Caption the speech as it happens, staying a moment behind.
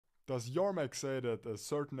Does your Mac say that a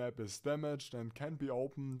certain app is damaged and can't be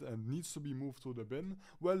opened and needs to be moved to the bin?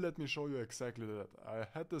 Well, let me show you exactly that. I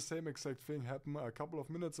had the same exact thing happen a couple of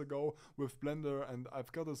minutes ago with Blender, and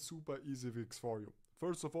I've got a super easy fix for you.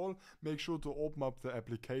 First of all, make sure to open up the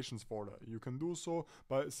applications folder. You can do so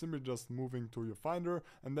by simply just moving to your Finder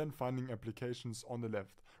and then finding applications on the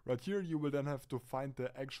left. Right here you will then have to find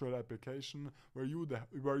the actual application where you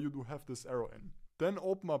do have this arrow in. Then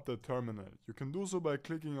open up the terminal. You can do so by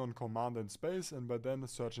clicking on Command and space and by then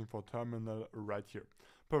searching for terminal right here.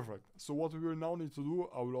 Perfect. So what we will now need to do,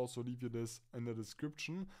 I will also leave you this in the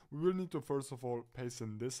description. We will need to first of all paste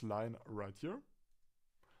in this line right here.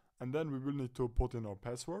 And then we will need to put in our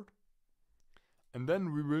password. And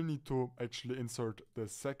then we will need to actually insert the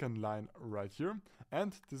second line right here.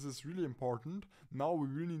 And this is really important. Now we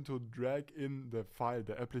will need to drag in the file,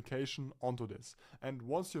 the application onto this. And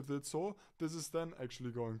once you've did so, this is then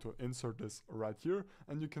actually going to insert this right here.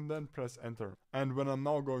 And you can then press enter. And when I'm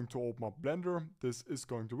now going to open up Blender, this is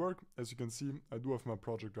going to work. As you can see, I do have my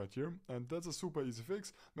project right here. And that's a super easy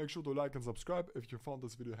fix. Make sure to like and subscribe if you found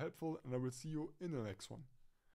this video helpful. And I will see you in the next one.